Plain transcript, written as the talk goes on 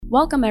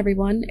Welcome,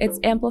 everyone.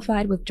 It's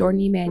Amplified with Jordan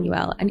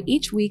Emanuel, and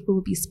each week we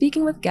will be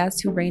speaking with guests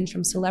who range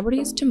from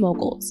celebrities to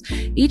moguls,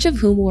 each of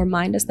whom will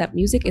remind us that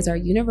music is our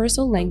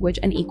universal language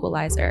and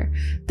equalizer.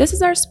 This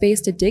is our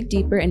space to dig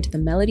deeper into the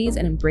melodies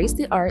and embrace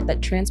the art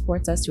that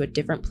transports us to a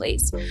different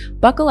place.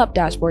 Buckle up,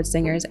 dashboard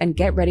singers, and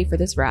get ready for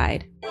this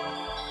ride.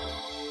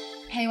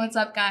 Hey, what's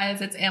up,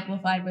 guys? It's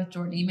Amplified with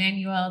Jordan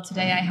Emanuel.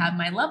 Today I have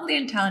my lovely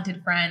and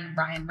talented friend,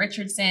 Ryan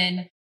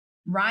Richardson.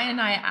 Ryan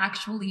and I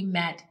actually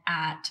met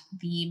at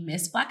the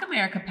Miss Black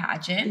America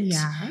pageant,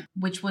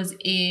 which was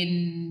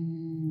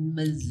in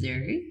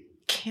Missouri.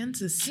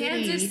 Kansas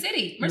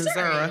City.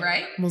 Missouri,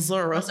 right?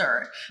 Missouri.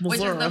 Which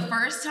is the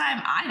first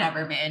time I'd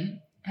ever been.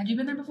 Had you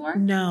been there before?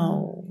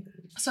 No.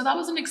 So that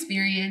was an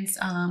experience.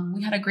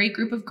 We had a great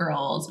group of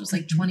girls. It was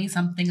like 20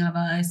 something of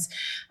us.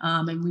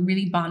 And we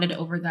really bonded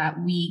over that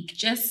week.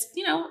 Just,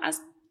 as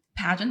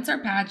pageants are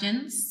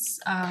pageants.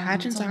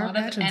 Pageants it's a are lot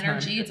pageants. Of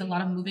energy. It's a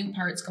lot of moving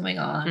parts going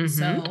on.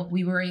 Mm-hmm. So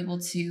we were able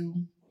to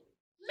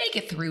make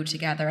it through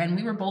together. And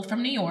we were both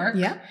from New York.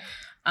 Yeah.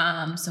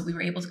 So we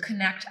were able to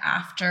connect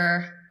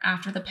after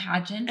the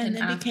pageant. And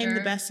then became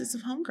the bestest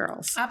of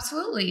homegirls.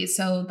 Absolutely.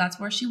 So that's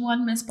where she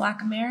won Miss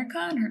Black America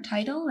and her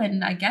title.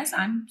 And I guess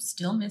I'm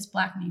still Miss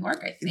Black New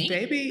York, I think.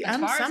 Baby, I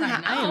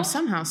am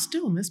somehow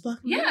still Miss Black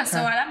New York. Yeah, so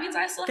that means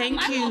I still have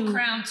my little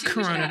crown too.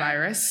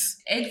 Coronavirus.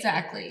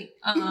 Exactly.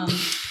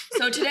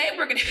 So today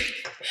we're going to,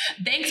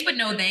 thanks but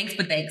no thanks,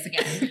 but thanks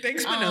again.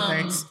 Thanks but no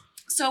thanks.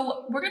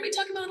 So we're going to be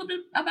talking a little bit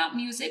about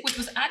music, which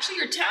was actually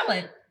your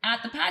talent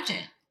at the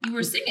pageant. You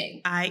were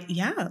singing.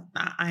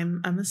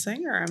 I'm a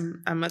singer.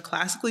 I'm a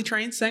classically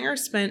trained singer.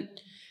 Spent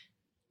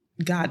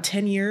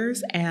 10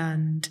 years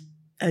and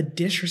a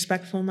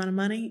disrespectful amount of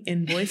money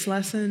in voice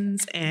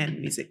lessons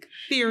and music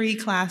theory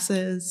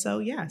classes. So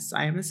yes,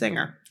 I am a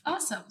singer.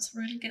 Awesome. So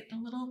we're going to get the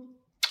little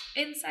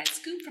inside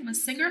scoop from a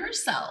singer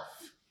herself.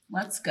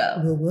 Let's go.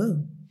 Woo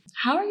woo.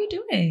 How are you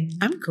doing?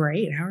 I'm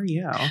great. How are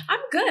you? I'm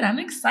good. I'm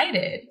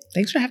excited.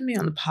 Thanks for having me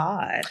on the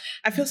pod.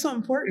 I feel so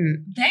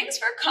important. Thanks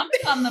for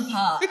coming on the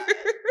pod.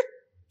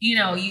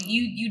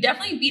 You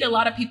definitely beat a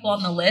lot of people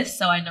on the list,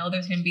 so I know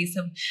there's going to be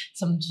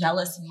some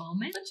jealous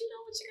moments. But you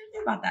know what you're going to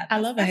do about that. I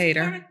love a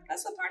hater.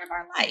 That's a part of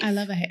our life. I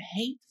love a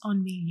hate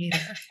on me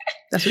hater.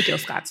 That's what Jill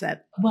Scott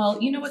said. Well,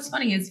 what's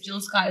funny is Jill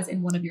Scott is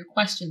in one of your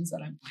questions that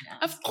I'm going to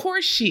ask. Of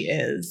course she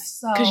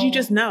is. Because you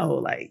just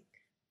know,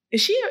 is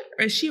she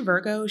a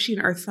Virgo? Is she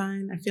an earth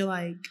sign? I feel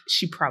like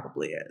she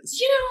probably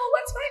is.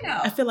 Let's find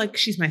out. I feel like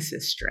she's my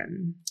sister.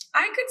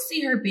 I could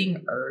see her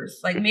being earth.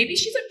 Maybe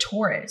she's a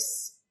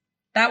Taurus.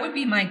 That would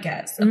be my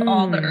guess of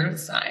all the earth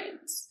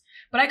signs.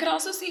 But I could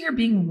also see her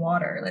being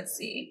water. Let's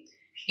see.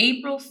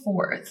 April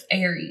 4th,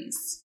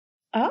 Aries.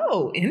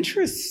 Oh,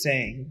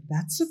 interesting.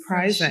 That's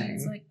surprising.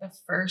 So she's the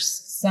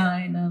first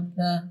sign of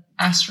the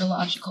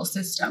astrological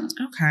system.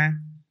 Okay.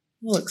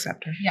 We'll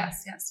accept her.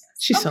 Yes.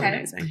 She's so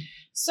amazing.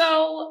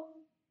 So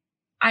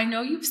I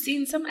know you've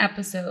seen some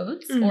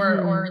episodes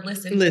or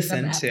listened to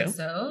some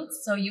episodes.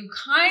 So you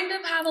kind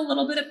of have a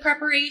little bit of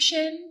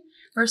preparation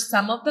for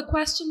some of the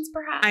questions,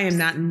 perhaps. I am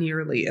not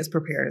nearly as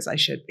prepared as I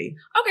should be.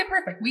 Okay,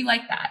 perfect. We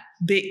like that.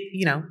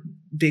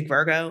 Big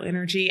Virgo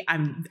energy.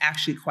 I'm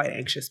actually quite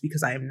anxious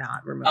because I am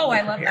not remotely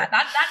prepared. I love that.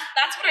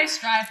 That's what I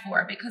strive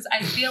for because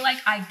I feel like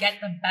I get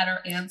the better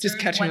answers. Just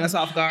catching us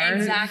off guard.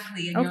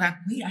 Exactly. And you're like,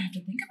 wait, I have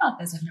to think about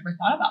this. I've never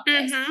thought about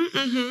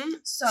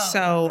this.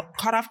 So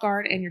caught off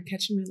guard and you're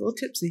catching me a little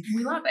tipsy.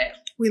 We love it.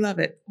 We love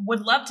it.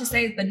 Would love to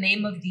say the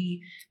name of the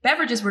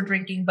beverages we're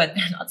drinking, but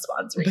they're not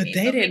sponsoring But me.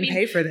 They didn't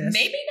pay for this.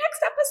 Maybe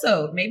next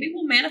episode. Maybe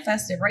we'll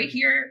manifest it right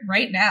here,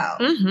 right now.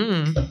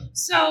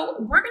 So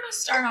we're going to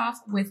start off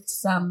with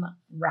some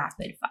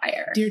rapid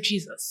fire. Dear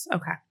Jesus.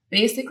 Okay.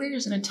 Basically, you're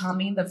just going to tell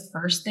me the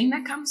first thing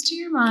that comes to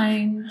your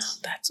mind.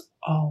 That's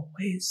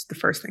always the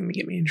first thing to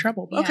get me in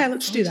trouble. Yeah, okay,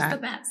 let's do that. The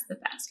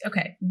best.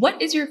 Okay.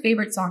 What is your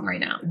favorite song right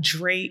now?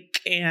 Drake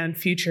and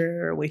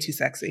Future, Way Too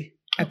Sexy.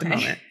 At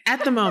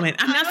the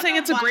moment. I'm not saying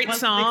it's a great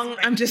song.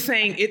 I'm just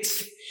saying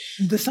it's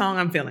the song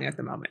I'm feeling at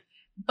the moment.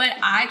 But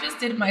I just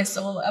did my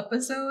solo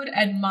episode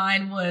and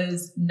mine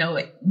was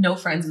No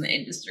Friends in the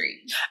Industry.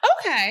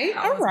 Okay.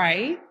 All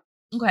right.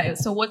 Okay.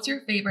 So what's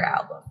your favorite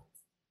album?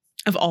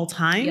 Of all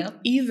time? Yep.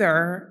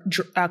 Either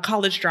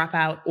College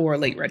Dropout or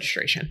Late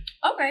Registration.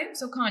 Okay.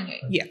 So Kanye.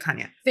 Yeah,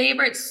 Kanye.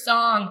 Favorite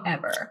song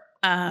ever?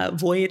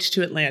 Voyage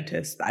to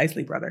Atlantis, the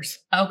Isley Brothers.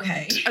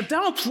 Okay.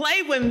 Don't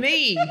play with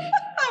me. I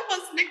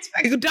wasn't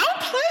expecting.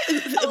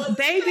 Don't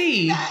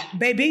play.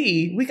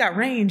 Baby, we got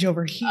range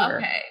over here.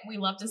 Okay. We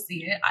love to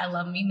see it. I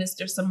love me,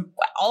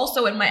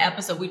 also in my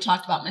episode, we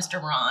talked about Mr.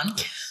 Ron,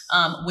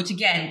 which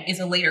again is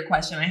a later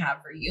question I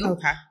have for you.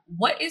 Okay.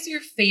 What is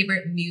your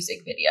favorite music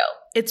video?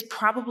 It's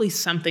probably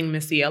something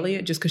Missy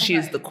Elliott, just because she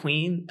is the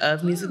queen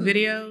of music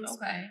videos.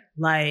 Okay.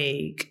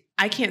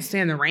 I Can't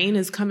Stand the Rain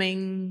is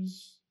coming...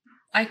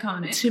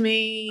 Iconic. To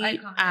me.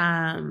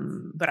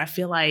 Iconic. But I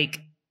feel like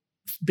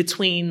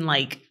between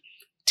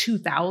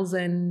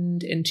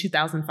 2000 and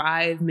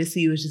 2005,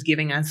 Missy was just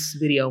giving us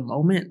video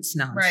moments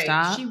nonstop.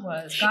 Right, she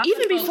was.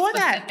 Even before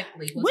that,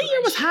 what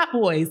year was Hot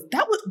Boys?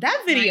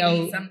 That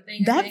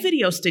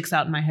video sticks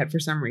out in my head for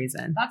some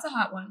reason. That's a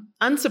hot one.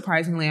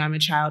 Unsurprisingly, I'm a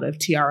child of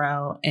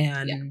TRL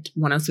and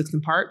 106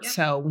 in Park. Yep.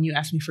 So when you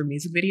ask me for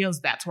music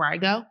videos, that's where I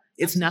go.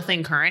 It's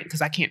nothing current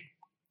because I can't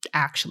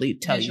actually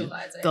tell you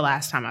the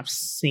last time I've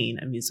seen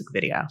a music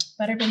video.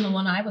 Better than the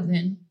one I was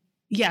in.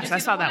 Yes, I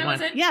saw that one.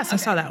 Yes, okay. I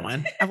saw that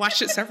one. I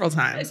watched it several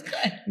times.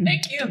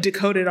 Thank you.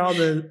 Decoded all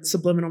the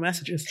subliminal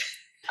messages.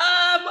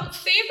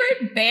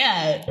 Favorite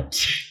band?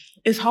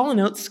 Is Hall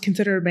 & Oates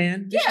considered a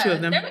band? There's two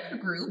of them. They're like a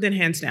group. Then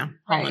hands down,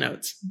 Hall &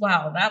 Oates.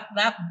 Wow,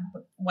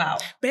 wow.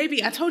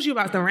 Baby, I told you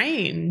about the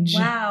range.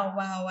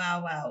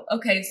 Wow.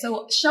 Okay,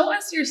 so show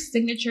us your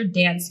signature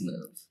dance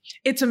move.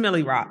 It's a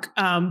Millie Rock,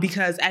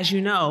 because as you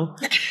know,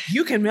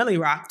 you can Millie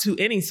Rock to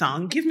any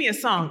song. Give me a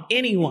song,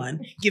 anyone.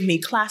 Give me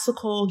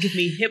classical, give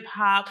me hip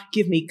hop,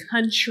 give me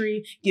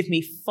country, give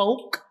me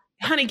folk.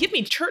 Honey, give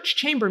me church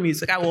chamber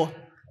music. I will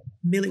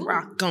Millie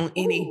Rock on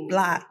any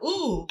block.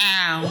 Ooh.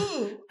 Ow.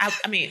 Ooh.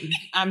 I mean,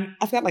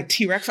 I've got like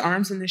T-Rex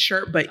arms in this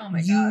shirt, but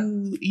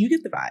you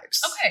get the vibes.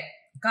 Okay,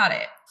 got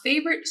it.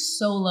 Favorite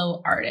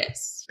solo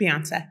artist?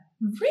 Beyonce.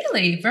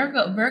 Really?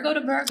 Virgo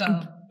to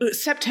Virgo.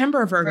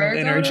 September Virgo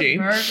energy.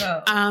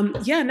 Virgo.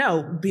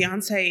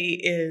 Beyonce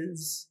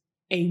is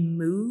a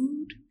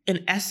mood,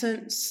 an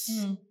essence,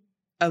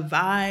 a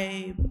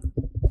vibe,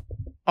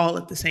 all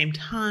at the same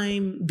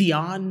time,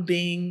 beyond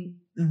being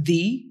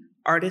the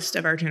artist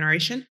of our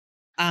generation.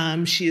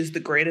 She is the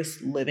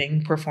greatest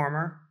living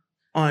performer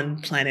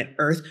on planet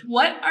Earth.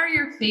 What are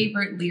your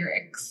favorite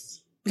lyrics?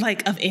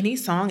 Like of any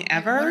song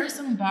ever? What are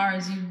some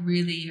bars you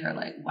really are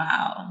like,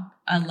 wow,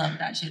 I love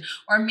that shit?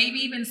 Or maybe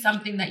even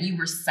something that you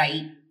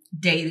recite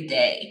day to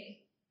day.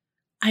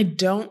 I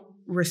don't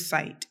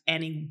recite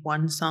any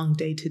one song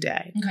day to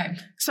day. Okay.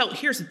 So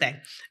here's the thing.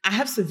 I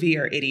have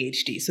severe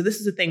ADHD. So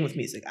this is the thing with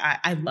music.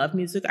 I love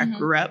music. I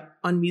grew up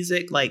on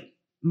music. Like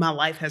my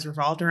life has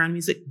revolved around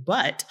music.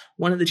 But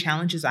one of the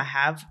challenges I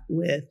have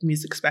with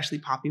music, especially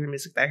popular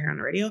music that I hear on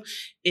the radio,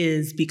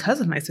 is because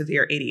of my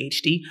severe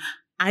ADHD,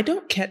 I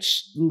don't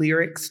catch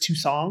lyrics to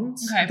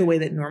songs the way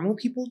that normal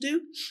people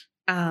do.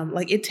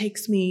 Like it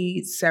takes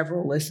me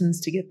several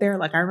listens to get there.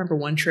 Like I remember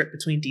one trip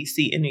between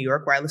DC and New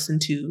York where I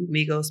listened to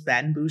Migos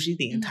Bad and Bougie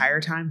the entire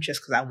time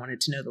just because I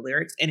wanted to know the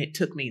lyrics. And it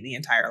took me the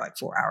entire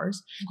 4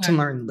 hours to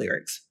learn the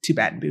lyrics to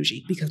Bad and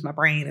Bougie because my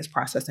brain is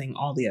processing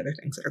all the other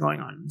things that are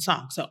going on in the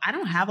song. So I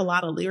don't have a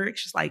lot of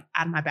lyrics just like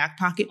out of my back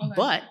pocket,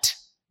 but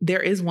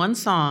there is one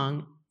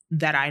song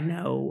that I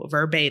know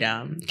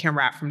verbatim, can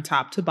rap from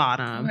top to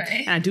bottom.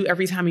 And I do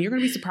every time. And you're going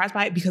to be surprised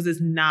by it because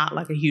it's not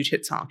like a huge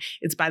hit song.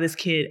 It's by this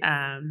kid.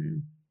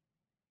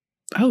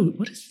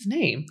 What is his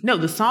name? No,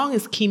 the song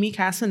is Kimi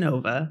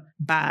Casanova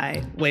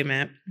by, wait a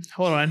minute,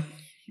 hold on.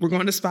 We're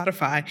going to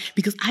Spotify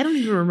because I don't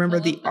even remember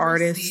the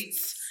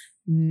artist's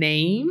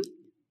name.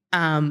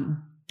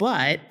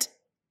 But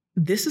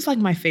this is like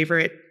my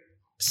favorite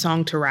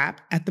song to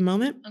rap at the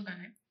moment. Okay.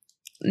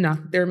 No,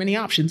 there are many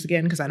options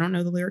again because I don't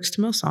know the lyrics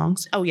to most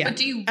songs. Oh yeah, but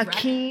do you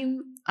Akeem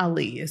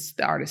Ali is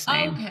the artist's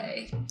name.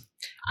 Okay,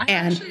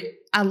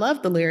 I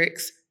love the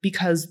lyrics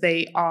because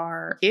they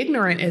are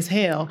ignorant as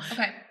hell.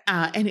 Okay,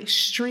 and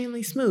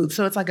extremely smooth.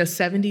 So it's like a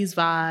 70s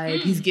vibe.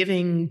 He's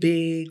giving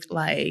big,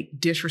 like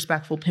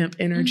disrespectful pimp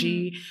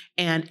energy,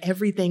 and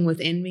everything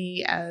within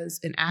me as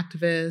an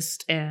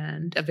activist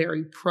and a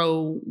very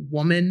pro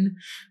woman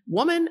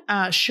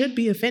should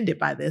be offended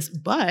by this.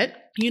 But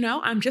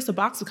I'm just a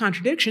box of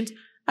contradictions.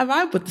 I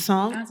vibe with the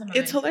song.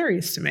 It's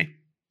hilarious to me.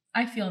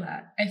 I feel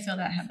that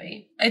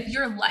heavy. If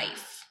your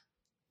life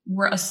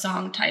were a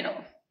song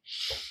title,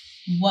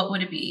 what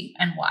would it be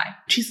and why?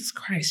 Jesus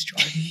Christ,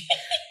 Jordan.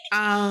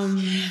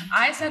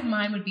 I said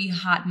mine would be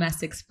Hot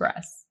Mess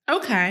Express.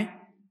 Okay.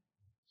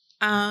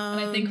 And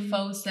I think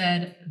Fo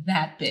said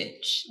That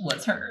Bitch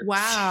was hers.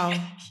 Wow.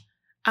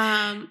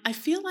 I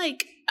feel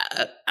like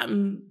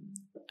I'm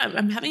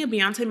having a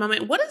Beyonce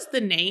moment. What is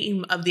the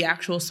name of the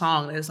actual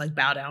song that is like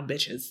Bow Down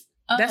Bitches?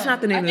 That's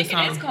not the name of the song.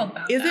 I think it is called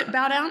Bow Down. Is it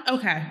Bow Down?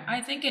 Okay. I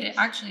think it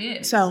actually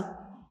is. So,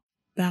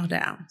 Bow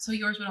Down. So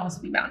yours would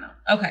also be Bow Down.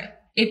 Okay.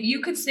 If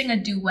you could sing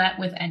a duet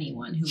with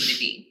anyone, who would it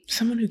be?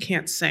 Someone who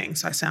can't sing,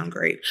 so I sound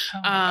great.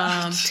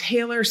 Oh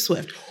Taylor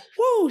Swift.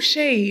 Woo,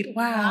 shade.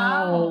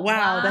 Wow.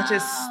 That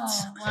just...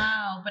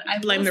 Wow. But I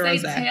blame will the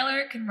say Rosé.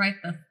 Taylor can write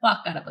the fuck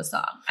out of a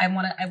song. I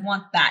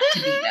want that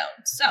to be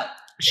known. So...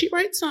 She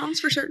writes songs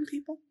for certain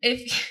people.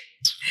 If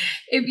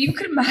you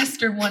could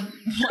master one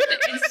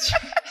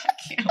instrument...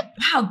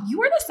 Wow,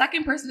 you are the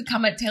second person to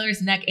comment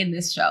Taylor's neck in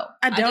this show.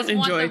 I don't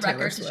enjoy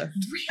Taylor Swift.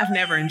 Really? I've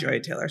never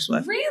enjoyed Taylor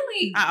Swift.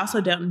 Really? I also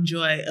don't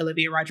enjoy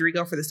Olivia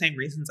Rodrigo for the same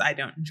reasons I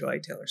don't enjoy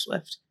Taylor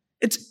Swift.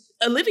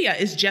 Olivia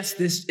is just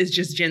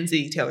Gen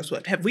Z Taylor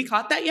Swift. Have we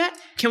caught that yet?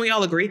 Can we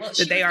all agree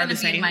that they are the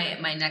same?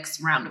 My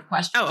next round of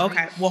questions. Oh,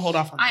 okay. We'll hold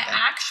off on that.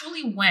 I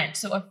actually went.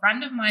 So a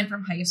friend of mine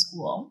from high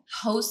school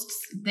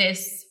hosts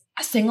this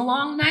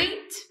sing-along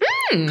night.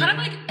 Kind of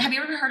like, have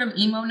you ever heard of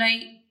emo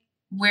night?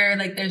 where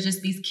like there's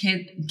just these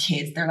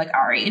kids, they're like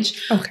our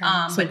age. Okay.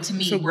 But to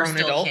me, we're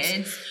still adults.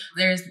 Kids.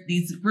 There's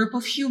these group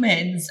of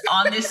humans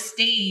on this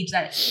stage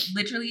that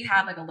literally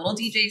have like a little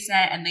DJ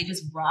set and they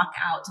just rock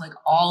out to like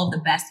all of the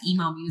best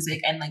emo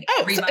music and like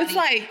everybody. It's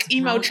like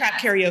emo trap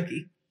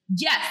karaoke.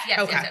 Yes.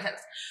 Okay. Yes.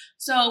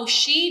 So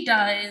she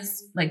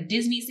does like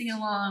Disney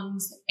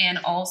sing-alongs and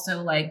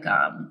also like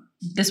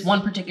this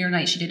one particular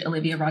night she did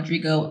Olivia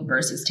Rodrigo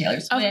versus Taylor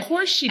Swift. Of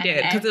course she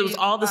did, because it was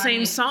all the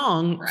same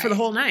song for the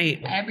whole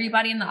night.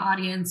 Everybody in the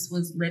audience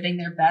was living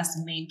their best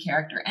main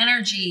character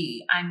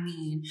energy. I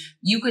mean,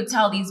 you could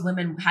tell these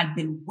women had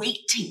been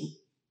waiting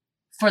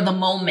for the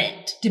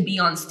moment to be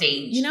on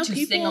stage, to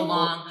sing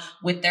along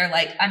with their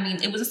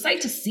it was a sight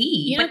to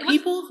see.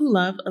 People who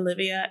love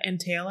Olivia and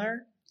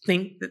Taylor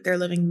think that they're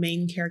living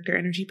main character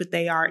energy, but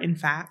they are in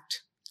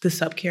fact the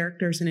sub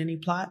characters in any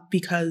plot,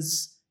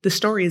 because the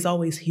story is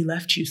always, he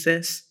left you,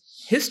 sis.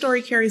 His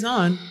story carries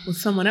on with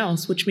someone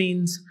else, which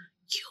means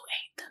you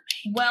ain't the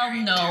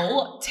main character.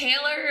 No.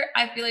 Taylor,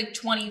 I feel like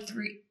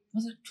 23.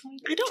 Was it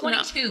 23? I don't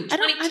 22. know. 22.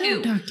 I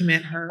don't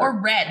document her.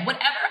 Or Red.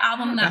 Whatever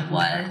album that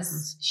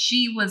was,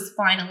 she was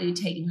finally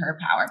taking her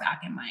power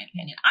back, in my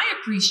opinion. I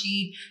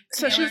appreciate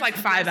So she was like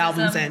 5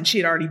 albums in. She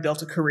had already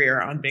built a career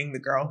on being the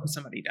girl who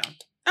somebody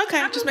dumped.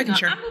 Okay, I'm just making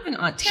sure. I'm moving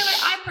on. Taylor,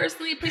 I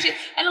personally appreciate,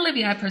 and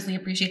Olivia, I personally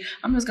appreciate.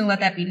 I'm just going to let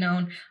that be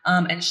known.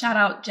 And shout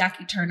out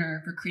Jackie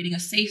Turner for creating a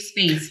safe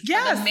space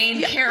for the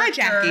main characters.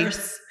 Hi, Jackie.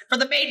 For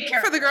the main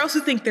characters. For the girls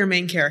who think they're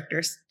main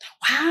characters.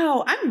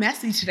 Wow, I'm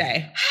messy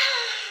today.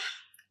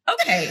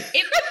 Okay, if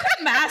you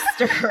could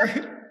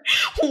master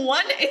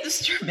one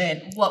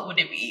instrument, what would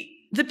it be?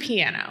 The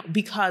piano,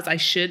 because I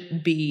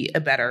should be a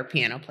better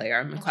piano player.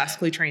 I'm a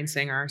classically trained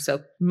singer.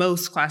 So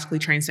most classically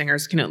trained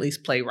singers can at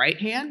least play right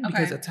hand,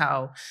 because that's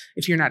how,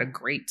 if you're not a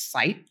great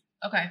sight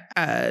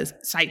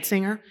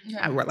singer,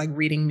 like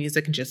reading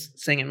music and just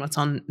singing what's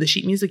on the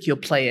sheet music, you'll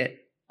play it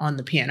on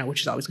the piano, which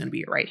is always going to be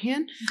your right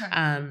hand,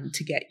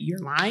 to get your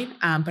line.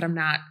 But I'm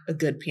not a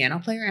good piano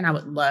player, and I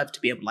would love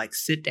to be able to like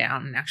sit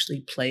down and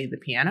actually play the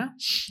piano,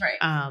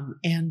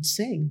 and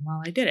sing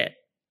while I did it.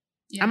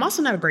 Yeah. I'm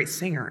also not a great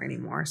singer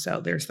anymore,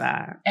 so there's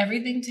that.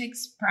 Everything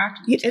takes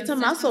practice. It's a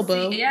muscle,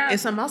 boo. Yeah.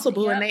 It's a muscle,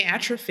 boo, and they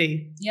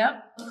atrophy. Yep.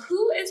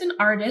 Who is an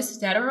artist,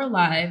 dead or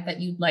alive,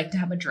 that you'd like to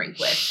have a drink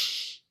with?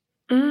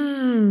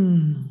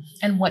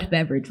 And what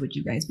beverage would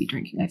you guys be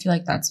drinking? I feel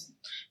like that's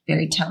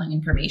very telling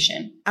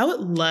information. I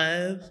would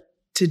love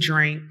to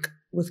drink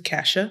with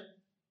Kesha.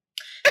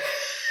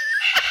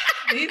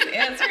 These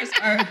answers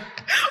are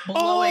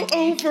blowing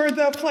all over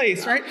the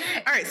place, right?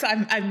 All right, so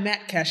I've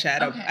met Kesha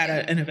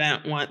at an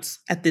event once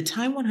at the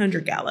Time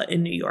 100 Gala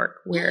in New York,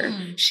 where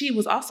she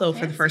was also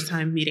for the first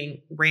time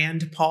meeting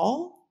Rand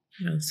Paul,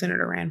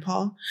 Senator Rand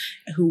Paul,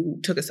 who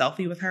took a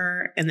selfie with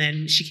her. And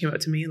then she came up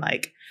to me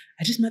like,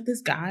 I just met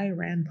this guy,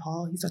 Rand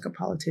Paul. He's like a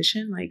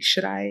politician. Like,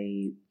 should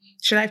I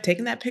have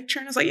taken that picture?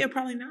 And I was like, yeah,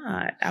 probably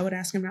not. I would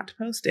ask him not to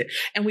post it.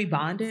 And we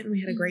bonded and we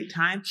had a great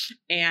time.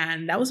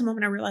 And that was the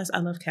moment I realized I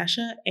love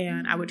Kesha,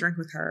 and I would drink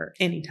with her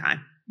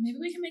anytime. Maybe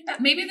we can make that.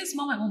 Maybe this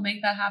moment will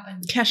make that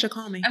happen. Kesha,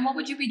 call me. And what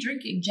would you be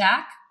drinking?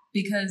 Jack?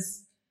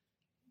 Because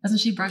doesn't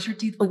she brush her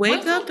teeth?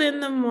 Wake up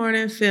in the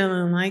morning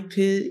feeling like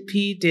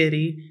P.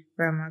 Diddy.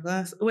 Grab my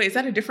glass. Wait, is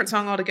that a different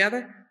song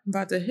altogether? I'm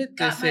about to hit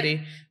the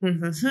city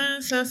with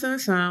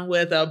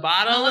a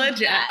bottle of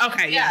Jack.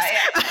 Okay, yes.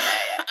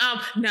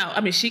 Yeah. No,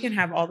 I mean, she can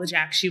have all the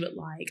Jack she would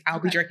like.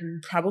 I'll be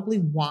drinking probably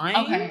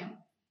wine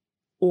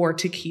or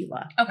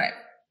tequila. Okay.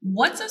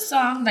 What's a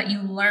song that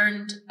you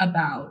learned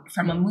about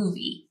from a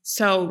movie?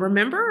 So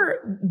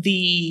remember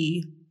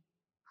the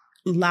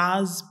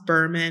Laz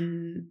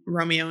Berman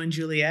Romeo and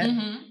Juliet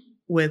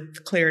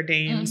with Claire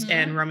Danes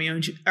and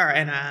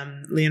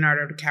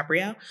Leonardo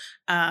DiCaprio?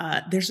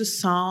 There's a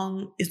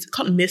song, it's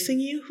called Missing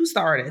You. Who's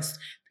the artist?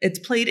 It's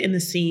played in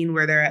the scene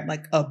where they're at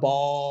like a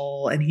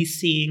ball and he's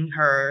seeing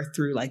her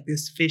through like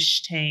this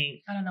fish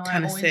tank. I don't know. I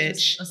always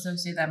just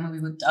associate that movie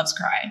with Doves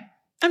Cry.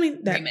 I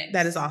mean,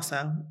 that is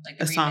also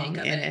like a song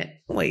in it.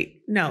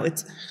 Wait, no,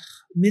 it's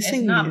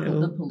Missing You. It's not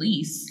The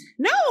Police.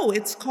 No,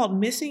 it's called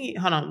Missing You.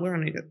 Hold on, we're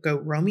going to go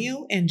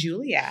Romeo and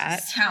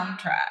Juliet.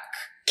 Soundtrack.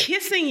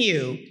 Kissing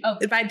You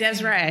by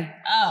Des'ree.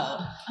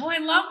 I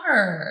love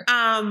her.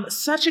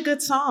 Such a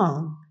good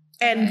song.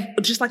 And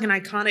just like an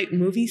iconic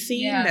movie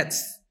scene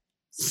that's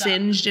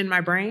singed in my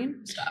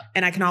brain.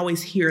 And I can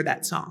always hear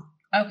that song.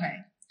 Okay.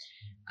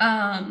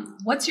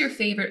 What's your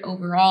favorite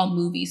overall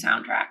movie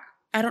soundtrack?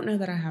 I don't know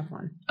that I have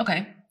one.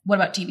 Okay. What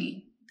about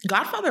TV?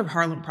 Godfather of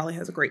Harlem probably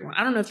has a great one.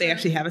 I don't know if they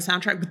actually have a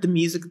soundtrack, but the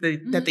music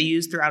that they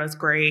use throughout is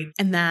great.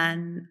 And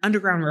then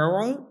Underground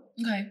Railroad.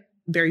 Okay.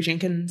 Barry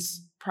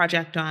Jenkins'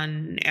 project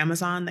on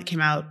Amazon that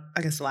came out,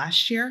 I guess,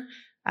 last year,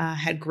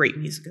 had great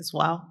music as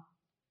well.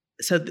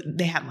 So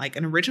they had like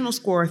an original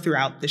score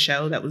throughout the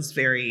show that was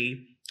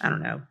very, I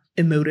don't know,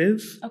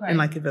 emotive and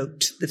like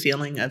evoked the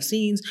feeling of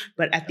scenes.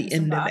 But at the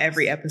end of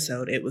every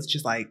episode, it was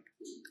just like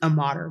a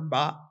modern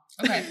bop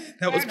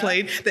that was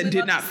played that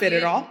did not fit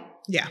at all.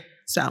 Yeah.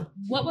 So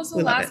what was the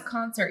last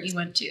concert you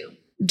went to?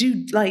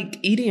 Do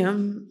like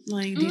EDM,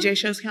 like DJ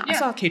shows count? Yeah. I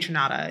saw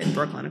Kaytranada in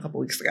Brooklyn a couple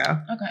weeks ago.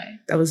 Okay.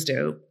 That was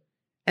dope.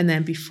 And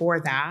then before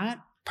that,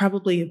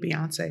 probably a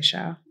Beyonce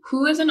show.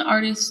 Who is an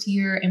artist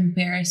you're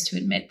embarrassed to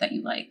admit that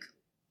you like?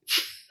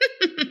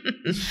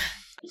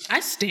 I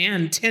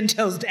stand 10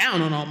 toes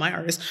down on all my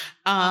artists.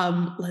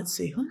 Let's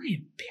see. Who am I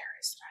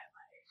embarrassed that I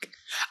like?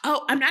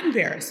 Oh, I'm not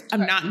embarrassed.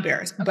 I'm not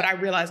embarrassed. But I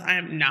realize I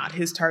am not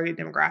his target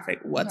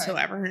demographic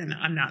whatsoever. And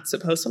I'm not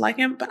supposed to like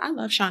him. But I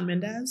love Shawn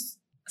Mendes.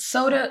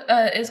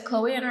 Is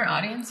Chloe in our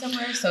audience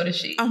somewhere? So does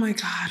she. Oh my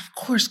God. Of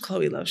course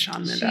Chloe loves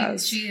Shawn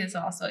Mendes. She is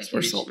also a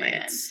We're huge soulmates.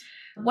 fan.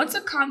 What's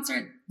a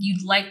concert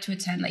you'd like to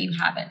attend that you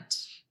haven't?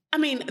 I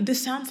mean,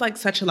 this sounds like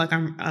such a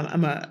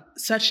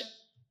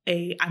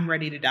I'm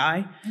ready to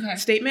die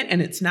statement,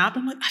 and it's not.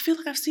 But I'm like, I feel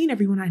like I've seen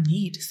everyone I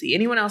need to see.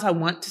 Anyone else I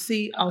want to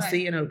see, I'll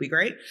see, and it'll be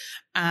great,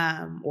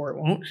 or it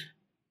won't.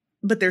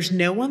 But there's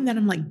no one that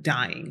I'm like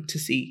dying to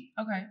see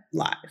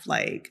live.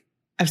 Like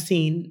I've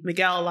seen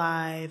Miguel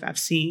live, I've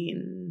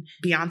seen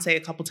Beyonce a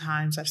couple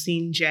times, I've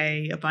seen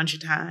Jay a bunch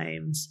of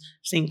times,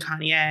 I've seen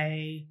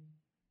Kanye.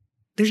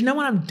 There's no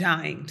one I'm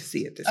dying to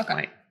see at this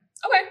point.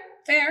 Okay,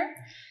 fair.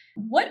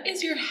 What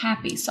is your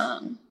happy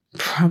song?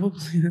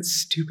 Probably that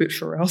stupid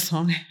Pharrell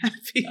song,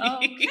 Happy.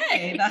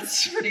 Okay,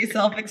 that's pretty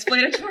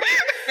self-explanatory.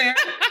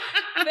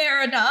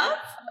 Fair enough.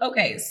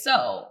 Okay,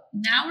 so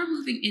now we're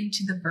moving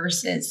into the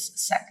verses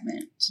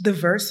segment. The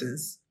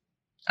verses.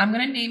 I'm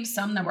going to name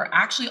some that were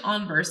actually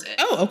on verses.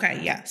 Oh,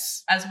 okay,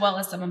 yes. As well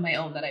as some of my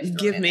own that I've thrown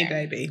Give in me,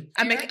 there. baby.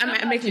 I'm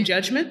making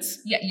judgments.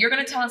 Yeah, you're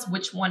going to tell us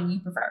which one you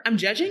prefer. I'm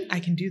judging. I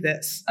can do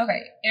this.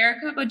 Okay,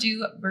 Erykah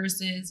Badu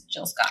versus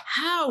Jill Scott.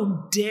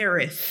 How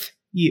dareth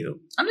you?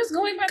 I'm just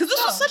going by because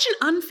this was such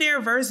an unfair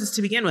versus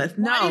to begin with.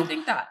 Why do you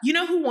think that? You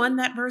know who won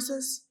that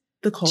versus?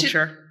 The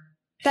Culture.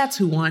 That's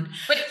who won.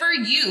 But for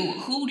you,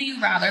 who do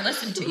you rather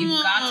listen to?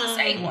 You've got to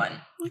say one.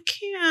 I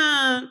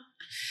can't.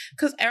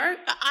 Because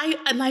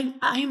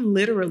I am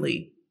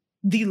literally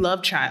the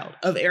love child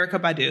of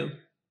Erykah Badu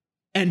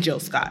and Jill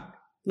Scott.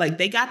 Like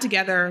they got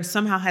together,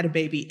 somehow had a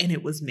baby, and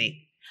it was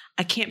me.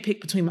 I can't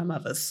pick between my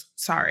mothers.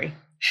 Sorry.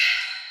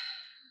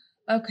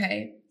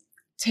 Okay.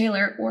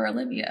 Taylor or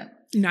Olivia?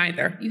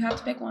 Neither. You have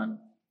to pick one.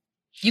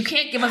 You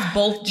can't give us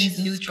both these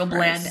neutral,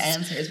 bland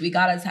answers. We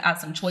got to have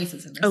some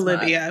choices in this.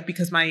 Olivia,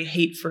 because my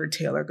hate for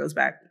Taylor goes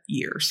back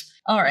years.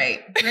 All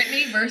right.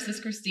 Britney versus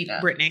Christina.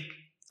 Britney.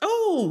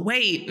 Oh,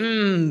 wait.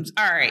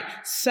 All right.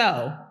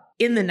 So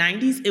in the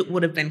 90s, it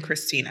would have been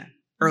Christina.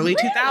 Early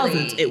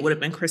 2000s, it would have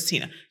been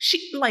Christina.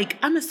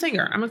 I'm a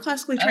singer. I'm a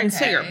classically trained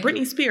singer.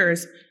 Britney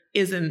Spears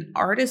is an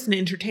artist and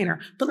entertainer.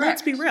 But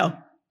let's be real.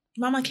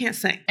 Mama can't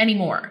sing.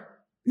 Anymore.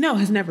 No,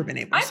 has never been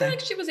able to sing. I feel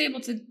like she was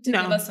able to give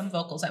us some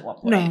vocals at one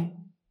point. No.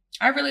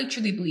 I really,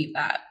 truly believe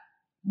that.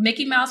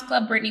 Mickey Mouse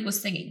Club, Britney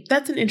was singing.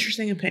 That's an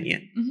interesting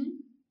opinion. Mm-hmm.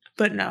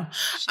 But no.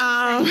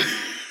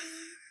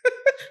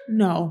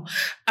 No.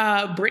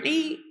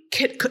 Britney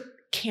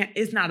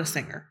is not a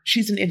singer.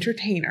 She's an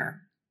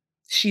entertainer.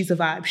 She's a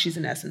vibe. She's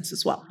an essence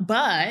as well.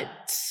 But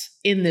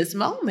in this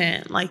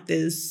moment, like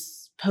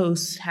this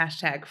post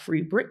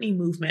 #Free Britney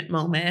movement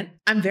moment,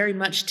 I'm very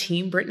much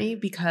team Britney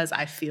because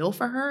I feel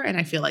for her and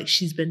I feel like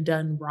she's been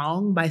done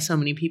wrong by so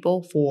many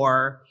people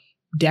for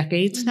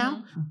decades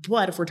now.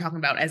 But if we're talking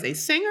about as a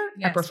singer,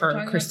 I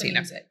prefer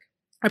Christina.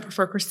 I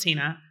prefer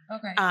Christina.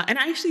 Okay. And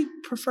I actually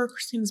prefer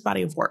Christina's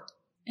body of work.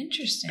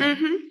 Interesting.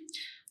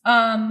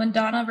 Mm-hmm.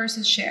 Madonna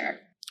versus Cher.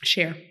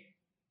 Cher.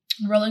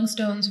 Rolling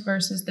Stones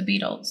versus the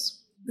Beatles.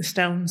 The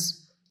Stones.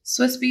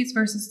 Swiss Beats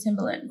versus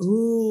Timbaland.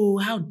 Ooh,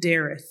 how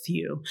dareth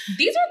you.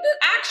 These are the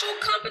actual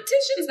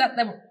competitions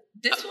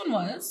this one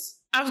was.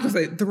 I was going to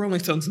say the Rolling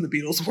Stones and the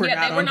Beatles were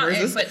not on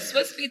versus. But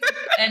Swiss Beats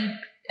and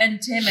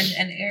Tim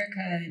and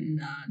Erykah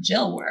and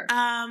Jill were.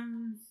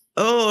 I'm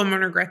going to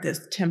regret this.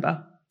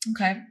 Timba.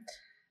 Okay.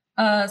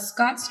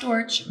 Scott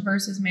Storch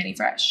versus Manny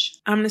Fresh.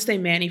 I'm going to say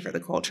Manny for the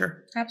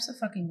Culture.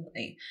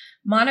 Absolutely.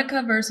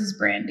 Monica versus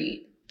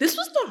Brandy. This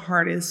was the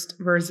hardest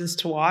versus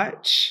to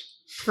watch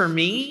for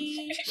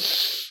me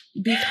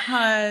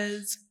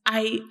because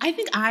I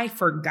think I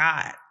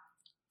forgot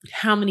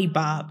how many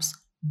bops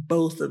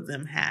both of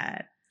them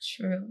had.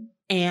 True.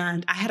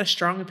 And I had a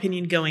strong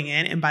opinion going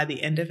in, and by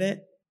the end of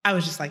it, I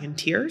was just like in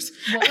tears.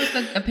 What was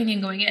the opinion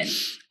going in?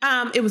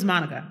 It was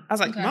Monica. I was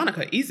like,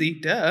 Monica, easy,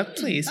 duh,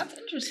 please. That's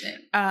interesting.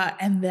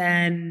 And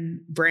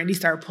then Brandy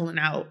started pulling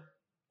out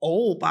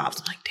old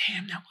bops. I'm like,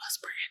 damn, that was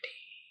Brandy.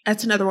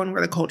 That's another one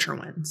where the Culture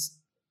wins.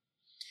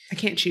 I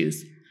can't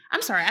choose.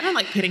 I'm sorry. I don't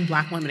like pitting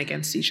Black women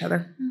against each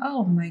other.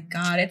 Oh my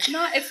God. It's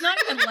not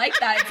even like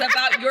that. It's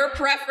about your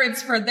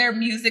preference for their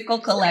musical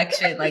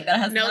collection. Like that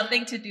has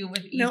nothing to do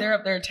with either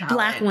of their talent.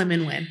 Black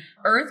women win.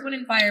 Earth, Wind,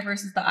 and Fire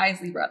versus the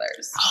Isley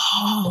Brothers.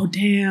 Oh,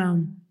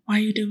 damn. Why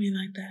you do me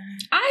like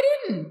that? I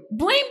didn't.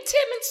 Blame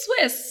Tim and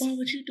Swiss. Why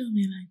would you do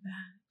me like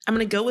that? I'm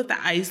going to go with the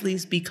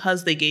Isleys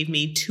because they gave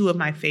me two of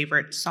my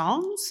favorite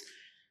songs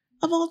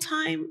of all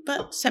time.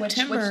 But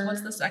September.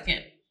 What's the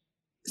second?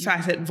 So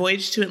I said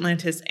Voyage to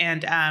Atlantis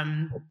and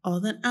All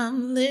That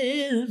I'm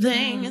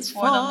Living is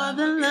for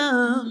the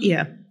love.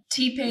 Yeah.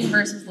 T-Pain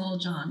versus Lil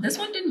Jon. This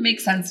one didn't make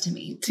sense to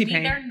me. To me,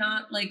 T-Pain. they're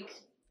not like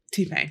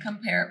T-Pain.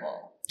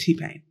 comparable.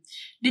 T-Pain.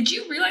 Did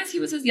you realize he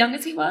was as young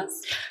as he was?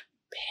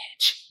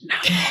 Bitch. No.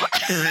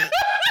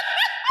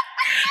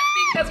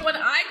 Because when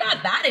I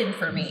got that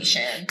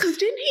information, because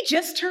didn't he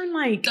just turn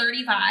like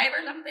 35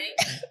 or something?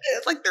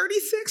 It's like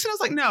 36, and I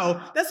was like,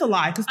 no, that's a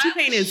lie. Because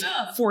T-Pain is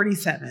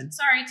 47.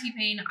 Sorry,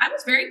 T-Pain. I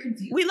was very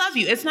confused. We love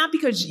you. It's not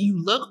because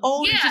you look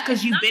old. Yeah, it's just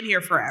because you've not been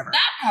here forever.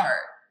 That part.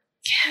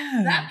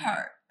 Yeah. That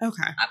part.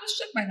 Okay. I was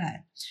shook by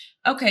that.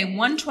 Okay,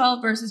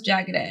 112 versus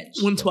Jagged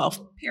Edge.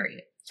 112.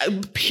 Period.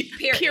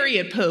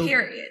 Period. Poo.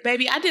 Period.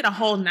 Baby, I did a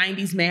whole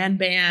 90s man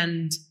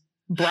band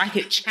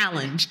bracket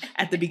challenge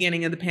at the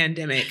beginning of the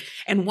pandemic,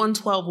 and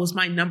 112 was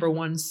my number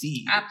one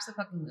seed.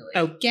 Absolutely.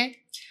 Okay.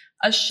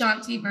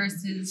 Ashanti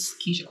versus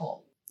Keisha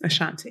Cole.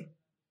 Ashanti.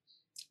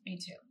 Me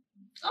too.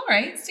 All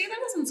right. See, that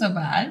wasn't so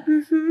bad.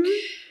 Mm-hmm.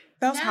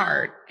 That was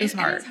hard. It's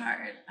hard. It is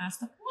hard. That's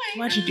the point.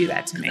 Why'd you do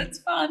that to me? It's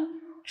fun.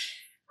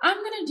 I'm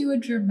going to do a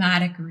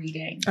dramatic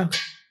reading. Okay.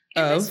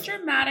 In this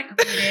dramatic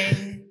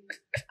reading,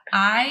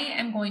 I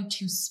am going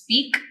to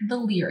speak the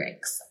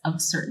lyrics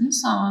of certain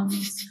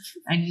songs,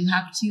 and you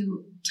have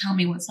to tell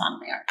me what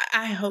song they are.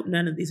 I hope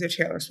none of these are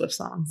Taylor Swift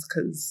songs,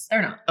 because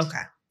they're not.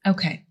 Okay.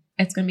 Okay.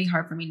 It's going to be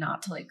hard for me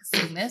not to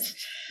sing this.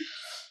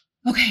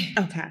 Okay.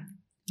 Okay.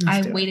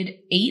 I waited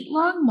 8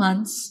 long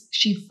months.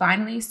 She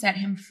finally set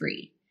him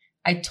free.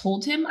 I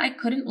told him I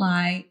couldn't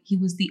lie. He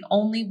was the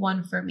only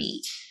one for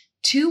me.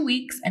 2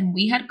 weeks and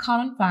we had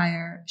caught on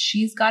fire.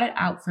 She's got it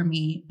out for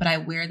me, but I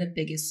wear the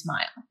biggest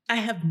smile. I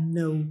have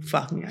no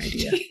fucking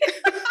idea.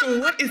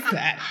 What is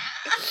that?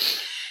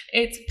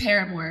 It's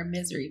Paramore,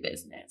 Misery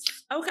Business.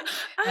 Okay.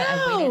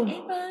 Oh,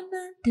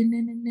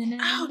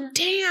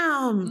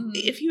 damn. Mm-hmm.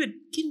 If you had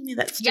given me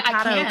that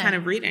staccato kind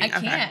of reading. I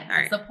can. All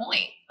right. That's the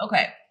point.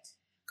 Okay.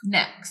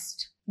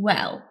 Next.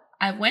 Well,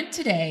 I went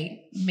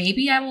today.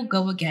 Maybe I will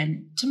go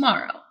again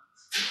tomorrow.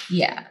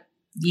 Yeah.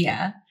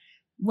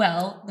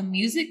 Well, the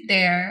music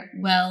there,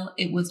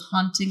 it was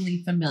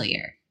hauntingly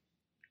familiar.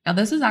 Now,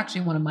 this is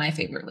actually one of my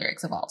favorite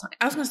lyrics of all time.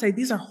 I was going to say,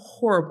 these are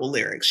horrible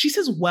lyrics. She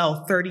says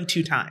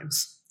 32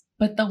 times.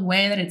 But the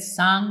way that it's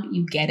sung,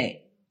 you get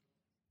it.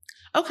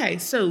 Okay,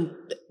 so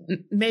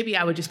maybe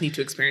I would just need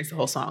to experience the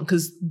whole song,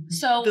 because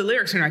the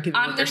lyrics are not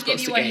giving what they're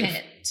supposed to give. I'm going to give you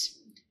a hint.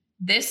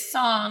 This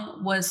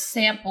song was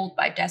sampled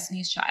by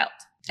Destiny's Child,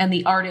 and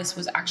the artist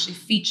was actually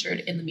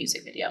featured in the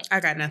music video. I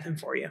got nothing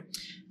for you.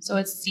 So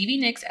it's Stevie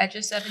Nicks, Edge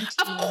of 17.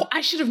 Of course,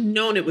 I should have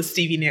known it was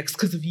Stevie Nicks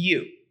because of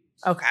you.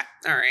 Okay,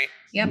 all right.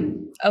 Yep.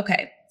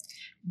 Okay.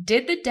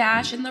 Did the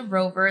dash in the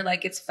Rover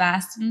like it's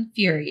Fast and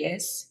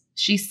Furious.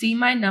 She see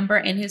my number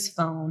in his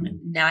phone.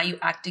 Now you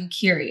acting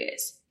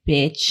curious.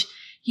 Bitch.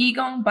 He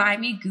gon' buy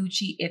me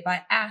Gucci if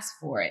I ask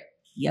for it.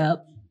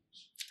 Yup.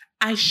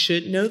 I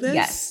should know this.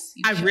 Yes.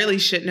 I really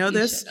should know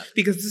this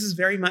because this is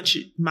very much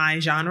my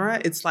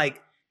genre. It's like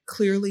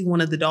clearly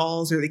one of the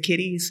Dolls or the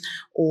Kitties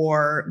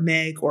or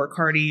Meg or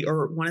Cardi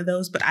or one of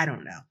those, but I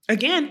don't know.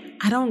 Again,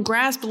 I don't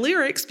grasp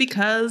lyrics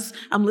because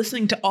I'm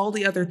listening to all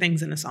the other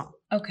things in the song.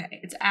 Okay.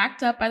 It's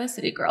Act Up by the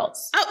City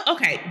Girls. Oh,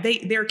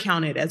 okay. They're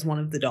counted as one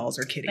of the Dolls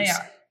or Kitties. They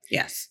are.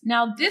 Yes.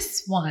 Now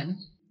this one,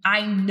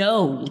 I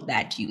know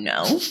that you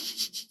know.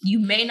 You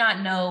may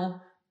not know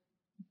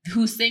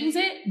who sings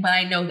it, but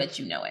I know that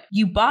you know it.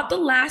 You bought the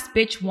last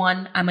bitch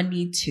one, I'ma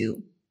need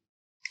two.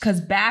 Cause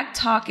bag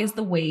talk is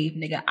the wave,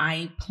 nigga, I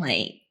ain't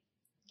playing.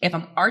 If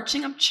I'm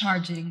arching, I'm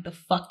charging, the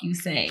fuck you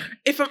saying?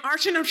 If I'm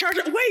arching, I'm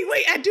charging.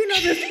 Wait, I do know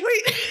this.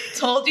 Wait.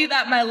 Told you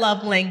that my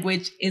love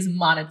language is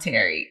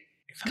monetary.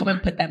 Come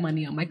and put that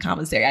money on my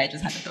commissary. I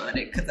just had to throw that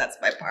in because that's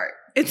my part.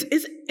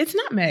 It's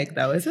not Meg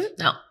though, is it?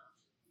 No.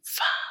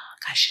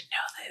 Fuck, I should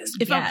know this.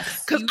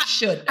 Yes, you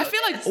should. I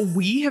feel like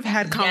we have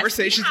had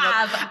conversations.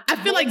 Yes, I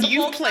feel like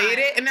you've played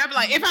it, and I'm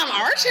like, if I'm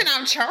arching,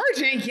 I'm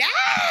charging.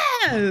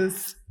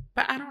 Yes,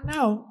 but I don't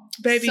know,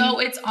 baby. So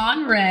it's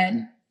on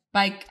Red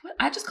by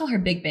I just call her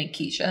Big Bang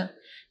Keisha.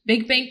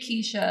 Big Bang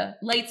Keisha,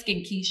 Light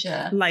Skin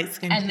Keisha.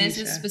 And this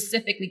is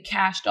specifically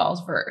Cash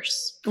Doll's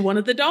verse. One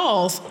of the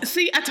Dolls.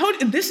 See, I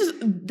told you, this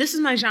is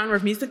my genre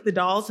of music, the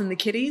Dolls and the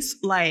Kitties.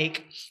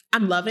 Like,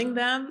 I'm loving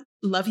them.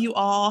 Love you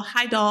all.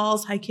 Hi,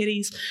 Dolls. Hi,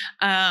 Kitties.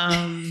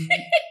 But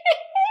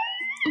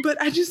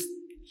I just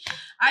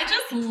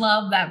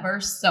love that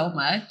verse so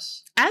much.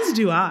 As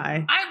do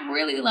I. I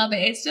really love it.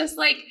 It's just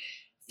like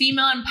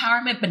female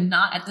empowerment, but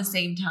not at the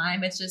same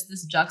time. It's just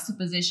this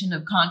juxtaposition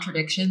of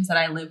contradictions that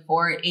I live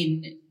for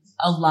in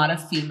a lot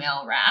of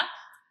female rap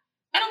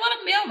and a lot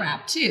of male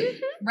rap too.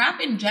 Mm-hmm.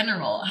 Rap in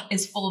general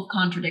is full of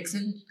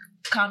contradictions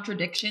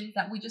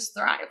that we just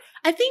thrive.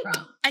 I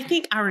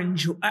think I'm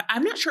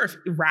not sure if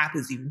rap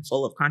is even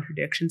full of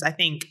contradictions. I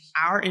think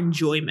our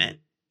enjoyment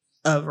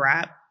of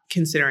rap,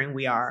 considering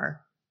we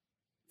are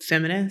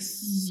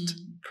feminist,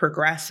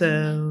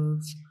 progressive,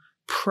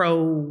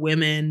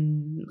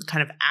 pro-women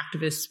kind of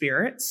activist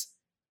spirits,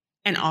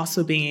 and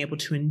also being able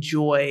to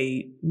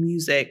enjoy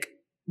music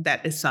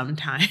that is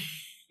sometimes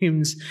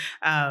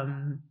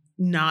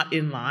not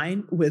in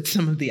line with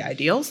some of the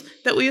ideals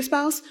that we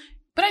espouse.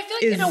 But I feel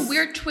like in a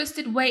weird,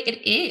 twisted way,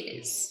 it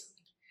is.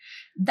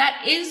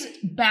 that is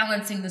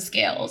balancing the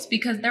scales,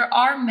 because there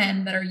are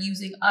men that are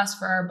using us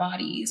for our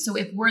bodies. So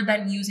if we're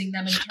then using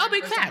them in turn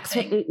big for facts.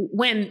 something,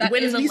 When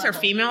these are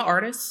female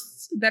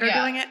artists that are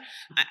doing it,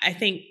 I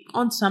think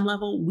on some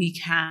level we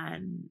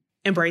can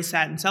embrace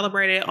that and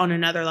celebrate it. On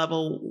another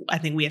level, I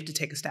think we have to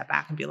take a step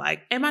back and be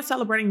like, am I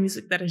celebrating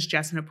music that is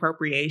just an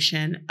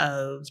appropriation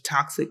of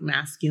toxic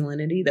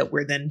masculinity that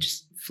we're then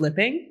just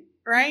flipping,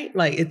 right?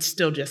 Like, it's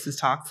still just as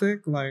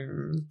toxic, like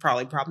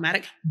probably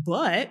problematic,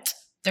 but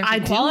I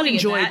do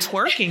enjoy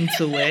twerking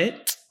to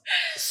it.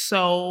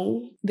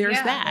 So there's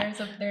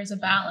that. There's a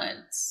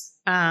balance.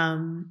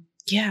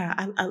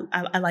 Yeah,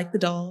 I like the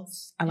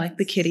dolls. I like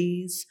the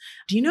kitties.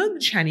 Do you know the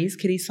Chinese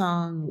kitty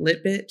song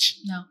Lit Bitch?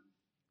 No.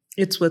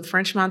 It's with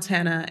French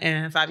Montana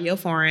and Fabio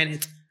Foreign.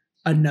 It's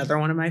another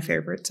one of my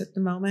favorites at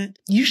the moment.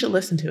 You should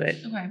listen to it.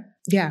 Okay.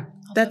 Yeah,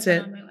 that's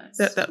it.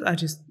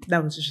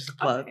 That was just a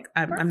plug. Okay,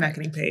 I'm not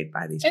getting paid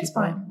by these people. It's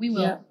fine. We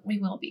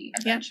will be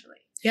eventually.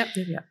 Yep.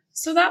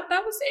 So that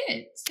was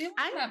it. It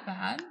wasn't that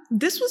bad.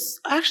 This was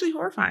actually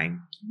horrifying.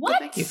 What? Well,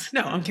 thank you.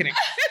 No, I'm kidding.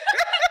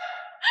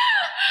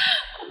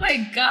 Oh my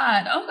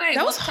God. Okay.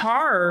 That was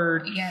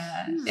hard.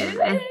 Yeah.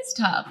 It is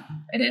tough.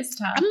 It is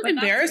tough. I'm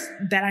embarrassed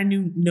that I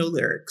knew no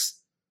lyrics,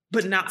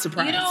 but not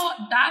surprised. You know,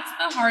 that's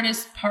the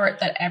hardest part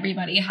that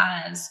everybody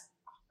has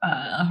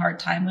a hard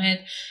time with.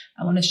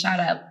 I want to shout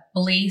out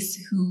Blaze,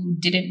 who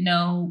didn't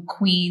know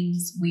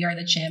Queen's We Are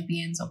the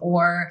Champions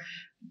or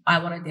I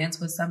Want to Dance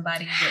with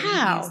Somebody.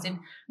 How? And,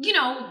 you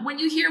know, when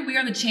you hear We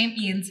Are the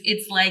Champions,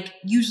 it's like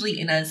usually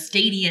in a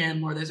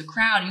stadium or there's a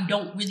crowd. You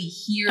don't really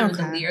hear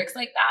the lyrics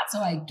like that. So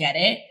I get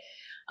it.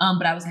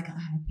 But I was like, I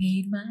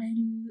paid my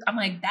dues. I'm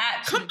like,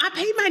 I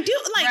paid my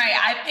dues. Like, right,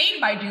 I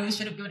paid my dues.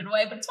 Should have given it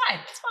away, but it's fine.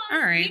 It's fine.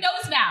 All right. He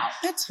knows now.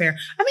 That's fair.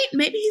 I mean,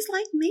 maybe he's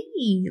like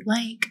me.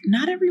 Like,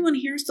 not everyone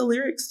hears the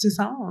lyrics to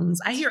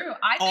songs. I hear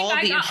all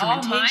the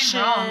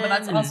instrumentation. I got all mine wrong, but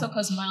that's also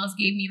because Miles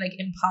gave me like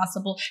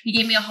impossible. He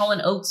gave me a Hall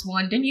 & Oates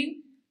one, didn't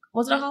you?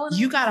 Was it a Hall & Oates?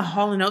 You got a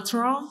Hall & Oates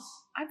wrong?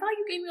 I thought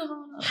you gave me a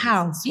Hall & Oates.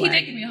 How? He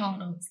did give me a Hall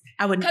 & Oates.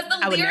 Because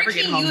the lyrics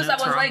he used, I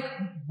was like,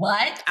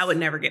 what? I would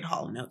never get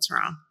Hall & Oates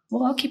wrong.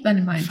 Well, I'll keep that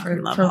in mind for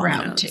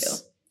round 2.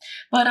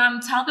 But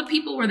tell the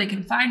people where they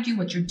can find you,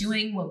 what you're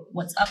doing,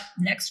 what's up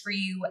next for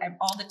you, and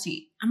all the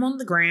tea. I'm on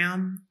the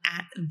gram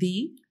at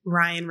the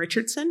Ryan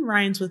Richardson.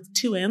 Ryan's with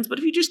 2 N's, but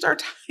if you just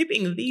start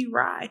typing the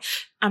Rye,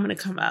 I'm going to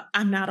come up.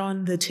 I'm not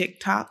on the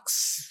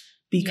TikToks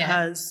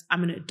because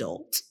I'm an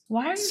adult.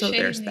 Why are you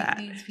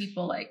shading these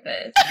people like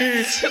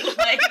this?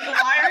 Like,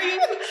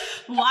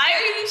 why are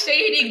you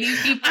shading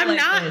these people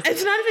this?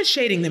 It's not even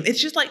shading them.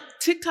 It's just like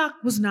TikTok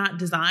was not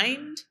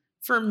designed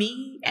for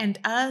me and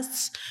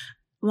us.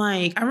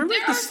 Like, I remember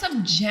there are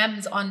some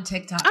gems on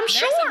TikTok. I'm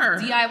sure.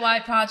 Some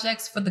DIY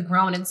projects for the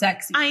grown and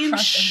sexy. I am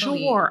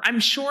sure. I'm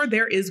sure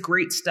there is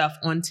great stuff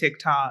on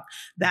TikTok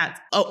that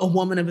a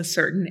woman of a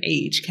certain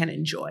age can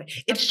enjoy.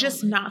 It's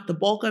just not the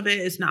bulk of it.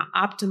 It's not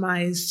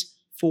optimized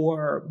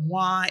for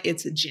why.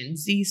 It's a Gen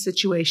Z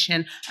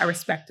situation. I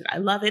respect it. I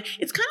love it.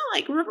 It's kind of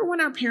like, remember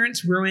when our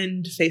parents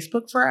ruined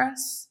Facebook for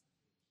us?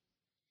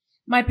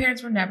 My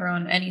parents were never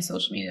on any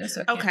social media,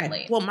 so I can't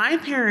relate. Well, my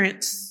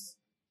parents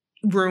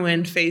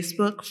ruined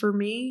Facebook for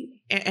me,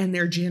 and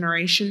their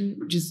generation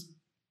just,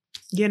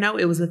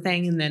 it was a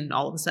thing, and then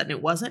all of a sudden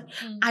it wasn't.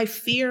 I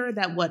fear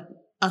that what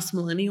us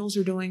millennials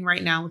are doing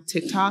right now with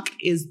TikTok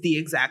is the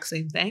exact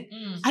same thing.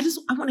 I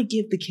want to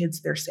give the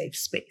kids their safe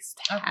space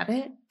to have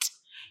it.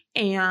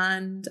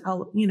 And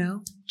I'll,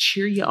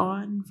 cheer you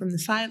on from the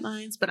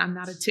sidelines, but I'm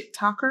not a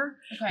TikToker.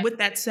 Okay. With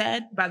that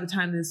said, by the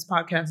time this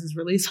podcast is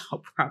released,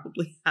 I'll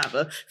probably have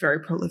a very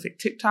prolific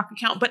TikTok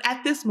account. But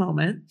at this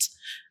moment,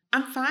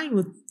 I'm fine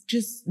with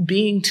just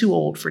being too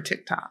old for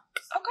TikTok.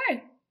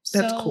 Okay.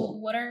 That's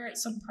cool. What are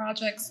some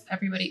projects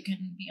everybody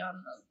can be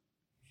on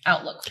the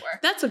outlook for?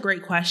 That's a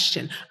great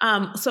question.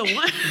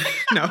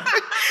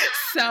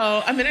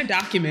 So I'm in a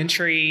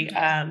documentary,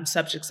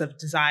 Subjects of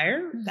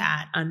Desire,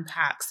 that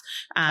unpacks,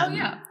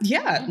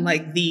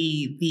 like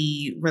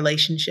the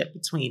relationship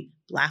between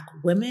Black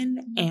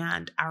women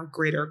and our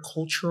greater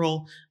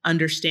cultural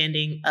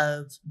understanding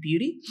of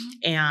beauty,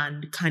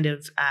 and kind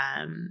of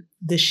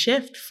the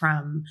shift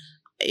from,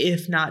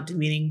 if not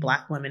demeaning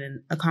Black women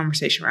in a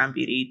conversation around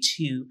beauty,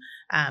 to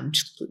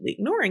just completely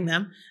ignoring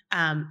them.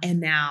 And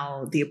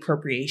now the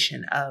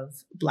appropriation of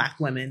Black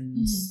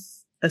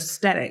women's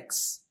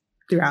aesthetics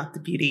throughout the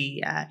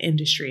beauty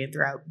industry and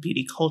throughout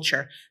beauty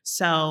culture.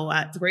 So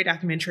it's a great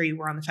documentary.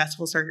 We're on the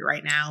festival circuit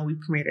right now. We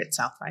premiered at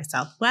South by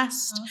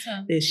Southwest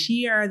this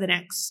year. The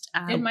next...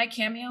 Did my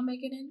cameo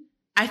make it in?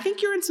 I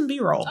think you're in some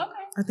B-roll.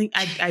 Okay.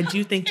 I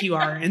do think you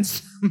are in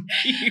some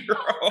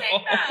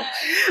B-roll.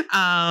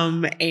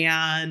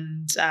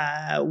 And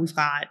we've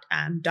got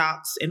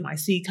Docs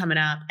NYC coming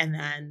up, and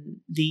then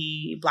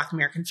the Black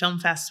American Film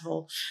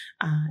Festival.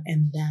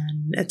 And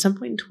then at some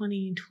point in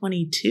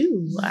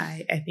 2022,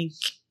 I think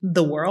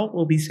the world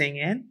will be seeing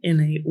it in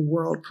a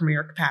world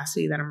premiere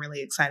capacity that I'm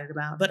really excited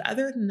about. But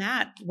other than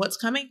that, what's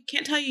coming?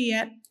 Can't tell you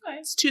yet. Okay.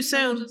 It's too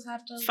soon. We'll just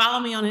have to follow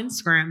me on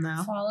Instagram,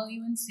 though. Follow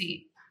you and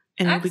see.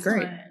 And it'll be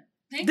great.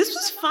 This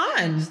was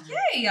fun.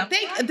 Yay.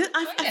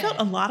 I felt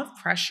a lot of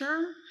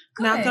pressure.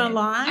 Good. Not gonna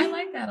lie. I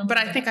like that a lot. But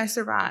I think I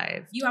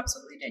survived. You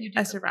absolutely did.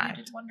 I survived.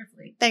 You did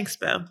wonderfully. Thanks,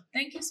 Boo.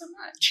 Thank you so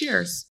much.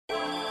 Cheers.